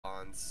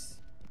civilians.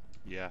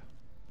 Yeah.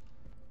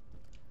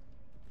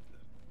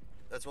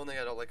 That's one thing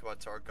I don't like about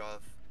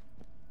Tarkov.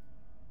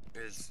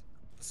 Is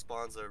the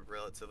spawns are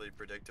relatively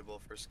predictable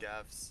for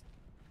scavs.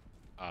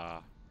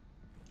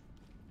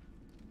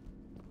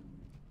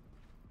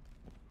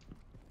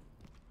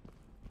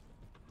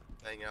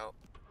 Hang out.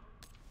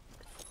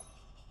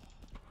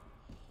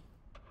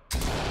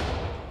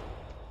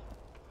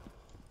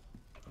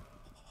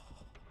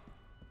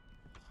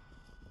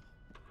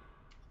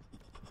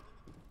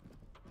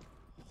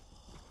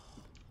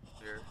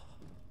 Here.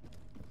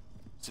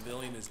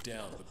 Civilian is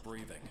down but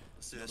breathing.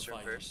 Let's do this room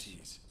first.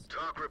 EMTs.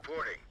 Talk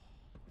reporting.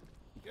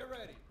 Get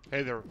ready.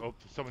 Hey there. Oh,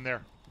 someone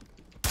there.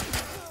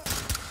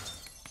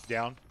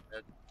 Down.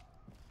 Dead.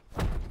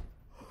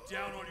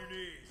 Down on your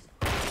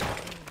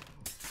knees.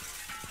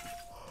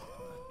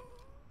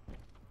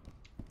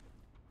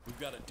 We've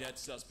got a dead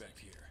suspect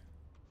here.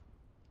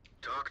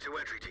 Talk to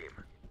entry team.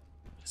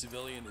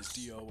 Civilian is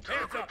DO. Talk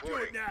Hands up, do it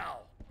reporting. now!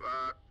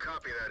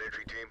 Copy that,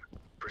 entry team.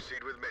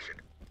 Proceed with mission.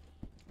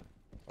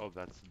 Oh,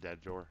 that's the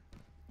dead door.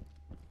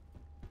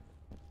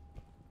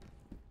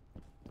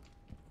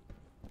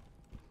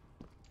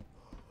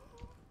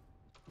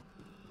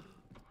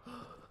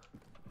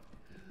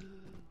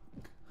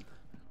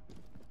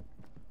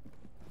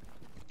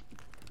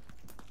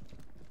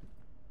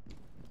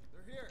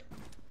 They're here.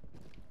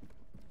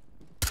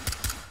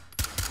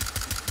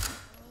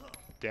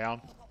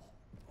 Down.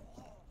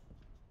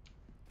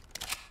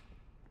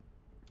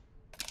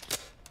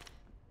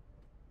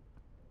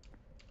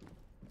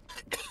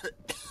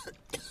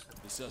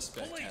 The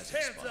suspect Police, has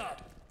hands expired.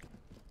 up!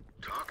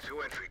 Talk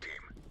to entry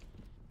team.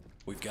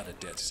 We've got a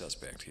dead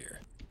suspect here.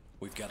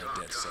 We've got a Talk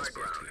dead to high suspect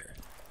ground. here.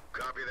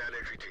 Copy that,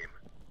 entry team.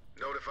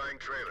 Notifying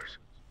trailers.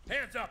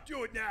 Hands up,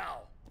 do it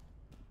now!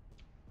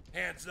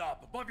 Hands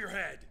up, above your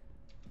head!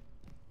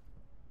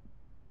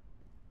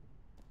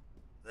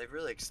 They've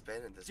really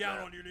expanded this Down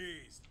map. on your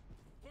knees!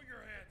 Put your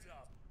hands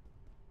up!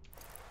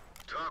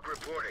 Talk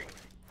reporting.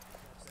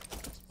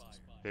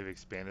 They've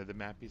expanded the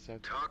map, you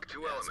said? Talk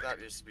to Yeah, this map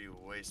element. used to be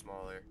way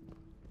smaller.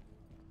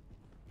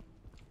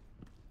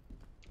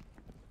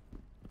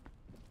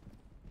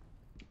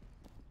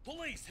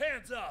 Police,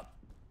 hands up!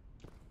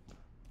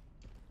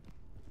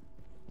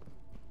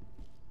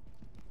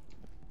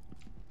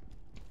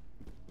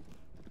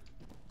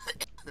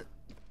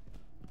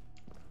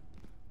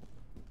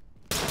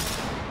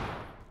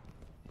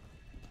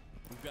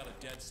 We've got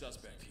a dead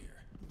suspect here.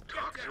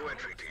 Talk Get to down,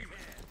 entry hold team.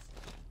 these hands.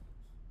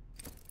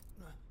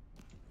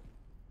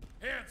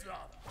 Hands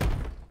up!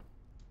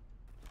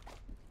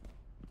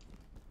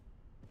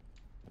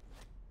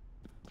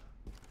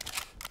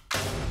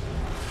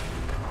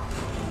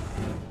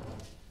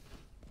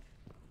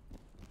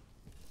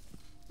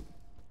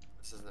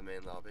 This is the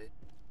main lobby.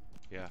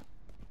 Yeah.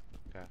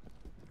 Okay.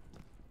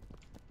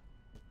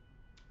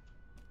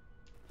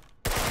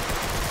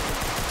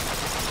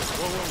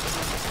 Whoa,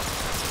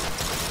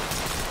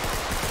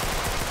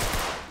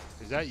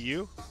 whoa. Is that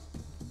you?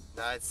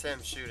 Nah, it's him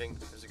shooting.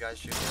 There's a guy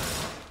shooting at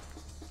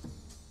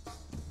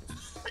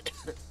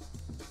him.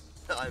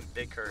 I'm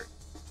big hurt.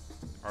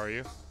 Are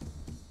you?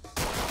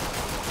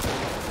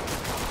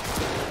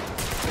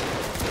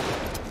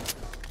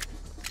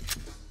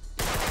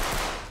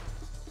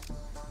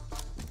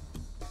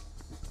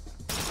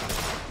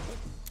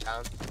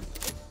 Down.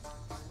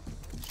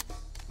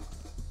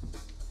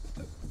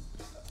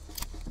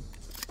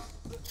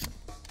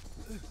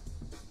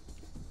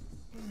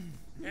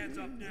 Hands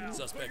up now!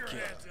 Suspect Put your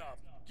killed. hands up!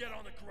 Get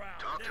on the ground!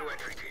 Talk now. to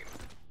entry team.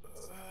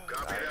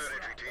 Copy that,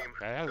 entry team.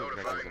 That has like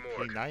Notifying a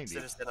morgue. P90.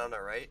 Citizen on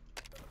our right.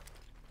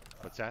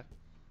 What's that?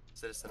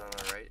 Citizen on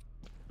our right.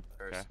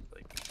 Or Okay.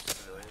 like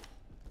civilian.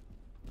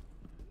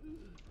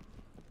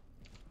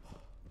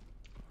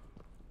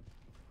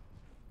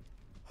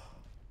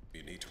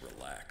 You need to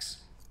relax.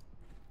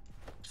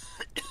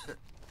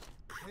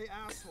 Hey,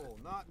 asshole,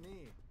 not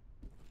me.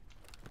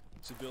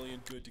 Civilian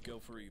good to go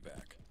for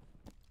evac.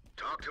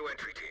 Talk to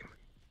entry team.